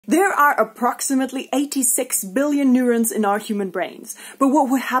There are approximately 86 billion neurons in our human brains. But what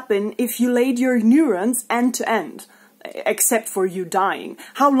would happen if you laid your neurons end to end? Except for you dying.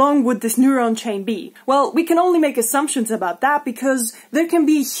 How long would this neuron chain be? Well, we can only make assumptions about that because there can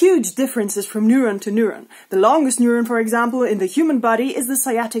be huge differences from neuron to neuron. The longest neuron, for example, in the human body is the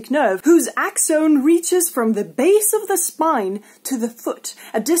sciatic nerve, whose axon reaches from the base of the spine to the foot,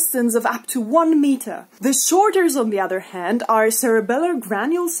 a distance of up to 1 meter. The shorters, on the other hand, are cerebellar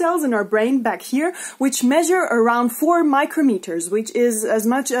granule cells in our brain back here, which measure around 4 micrometers, which is as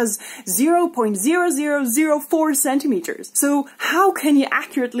much as 0.0004 centimeters. So how can you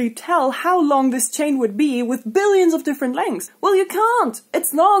accurately tell how long this chain would be with billions of different lengths? Well, you can't.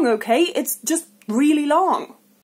 It's long, okay? It's just really long.